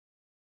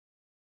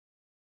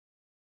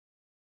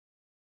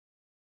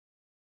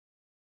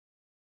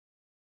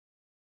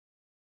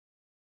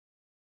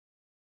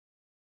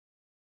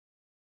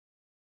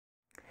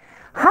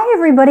Hi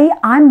everybody,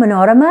 I'm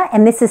Manorama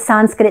and this is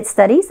Sanskrit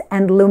Studies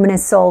and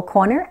Luminous Soul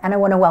Corner, and I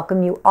want to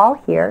welcome you all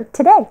here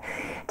today.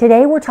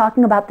 Today we're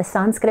talking about the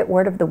Sanskrit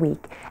word of the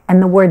week,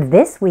 and the word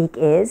this week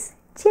is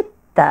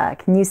Citta.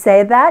 Can you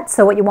say that?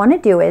 So what you want to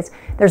do is,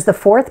 there's the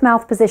fourth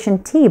mouth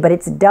position T, but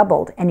it's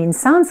doubled, and in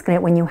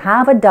Sanskrit when you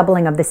have a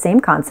doubling of the same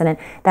consonant,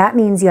 that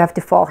means you have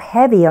to fall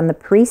heavy on the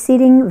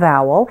preceding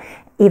vowel,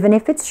 even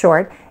if it's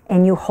short,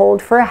 and you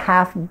hold for a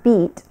half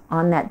beat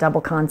on that double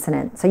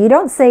consonant. So you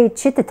don't say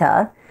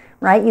chittata,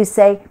 right? You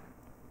say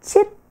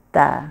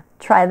Citta.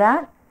 Try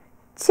that.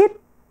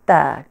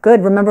 Citta.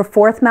 Good. Remember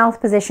fourth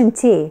mouth position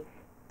T.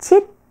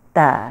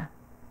 Citta.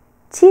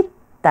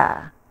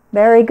 Citta.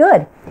 Very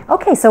good.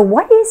 Okay, so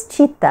what is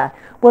Citta?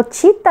 Well,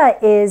 Citta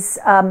is,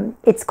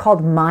 it's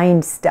called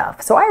mind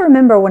stuff. So I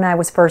remember when I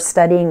was first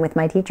studying with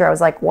my teacher, I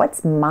was like,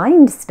 what's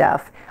mind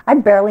stuff? I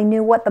barely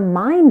knew what the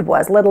mind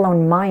was, let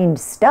alone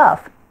mind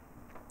stuff.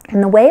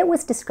 And the way it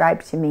was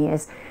described to me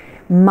is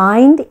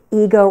mind,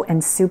 ego,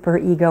 and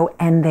superego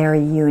and their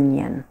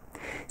union.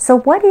 So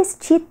what is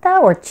Citta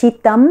or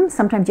Cittam?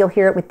 Sometimes you'll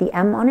hear it with the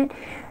M on it.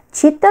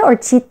 Citta or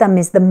Cittam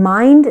is the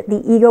mind,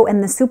 the ego,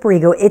 and the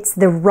superego. It's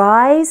the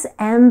rise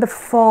and the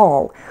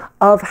fall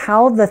of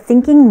how the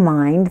thinking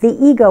mind, the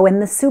ego,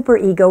 and the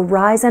superego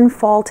rise and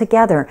fall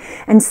together.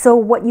 And so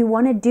what you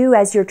want to do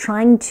as you're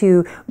trying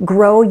to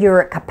grow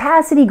your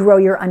capacity, grow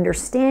your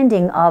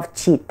understanding of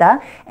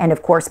Citta, and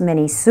of course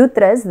many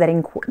sutras that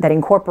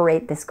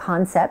incorporate this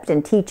concept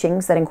and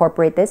teachings that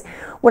incorporate this,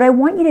 what I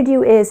want you to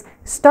do is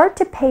start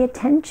to pay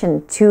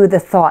attention to the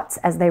thoughts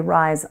as they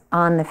rise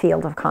on the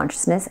field of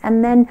consciousness,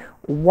 and then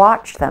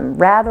watch them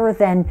rather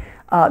than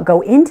go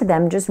into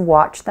them. Just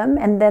watch them,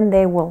 and then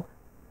they will.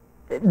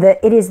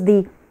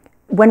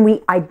 When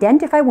we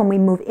identify, when we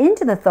move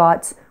into the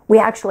thoughts, we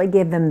actually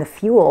give them the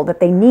fuel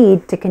that they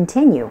need to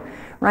continue,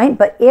 right?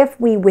 But if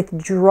we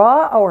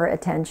withdraw our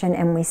attention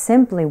and we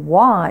simply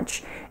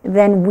watch,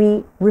 then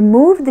we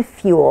remove the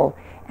fuel,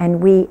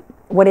 and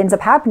what ends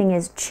up happening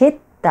is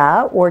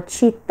Citta or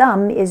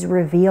Cittam is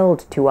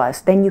revealed to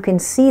us. Then you can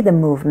see the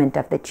movement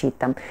of the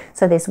Cittam.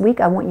 So this week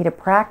I want you to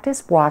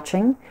practice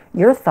watching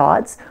your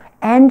thoughts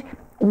and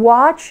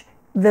watch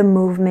the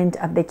movement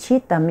of the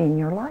Cittam in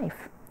your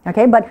life.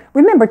 Okay, but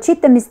remember,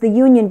 Cittam is the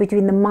union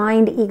between the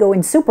mind, ego,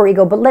 and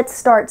superego, but let's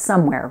start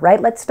somewhere,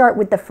 right? Let's start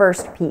with the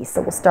first piece.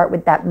 So we'll start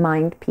with that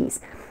mind piece,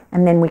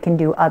 and then we can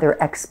do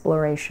other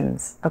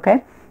explorations,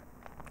 okay?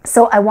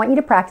 So I want you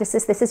to practice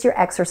this. This is your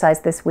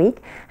exercise this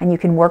week, and you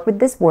can work with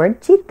this word,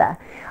 Citta.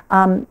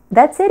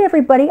 That's it,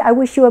 everybody. I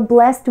wish you a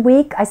blessed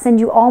week. I send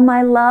you all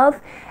my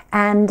love,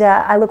 and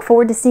I look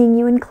forward to seeing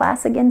you in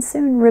class again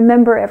soon.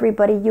 Remember,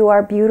 everybody, you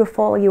are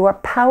beautiful, you are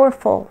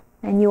powerful,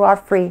 and you are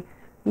free.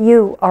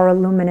 You are a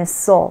luminous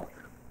soul.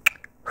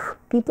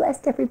 Be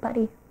blessed,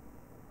 everybody.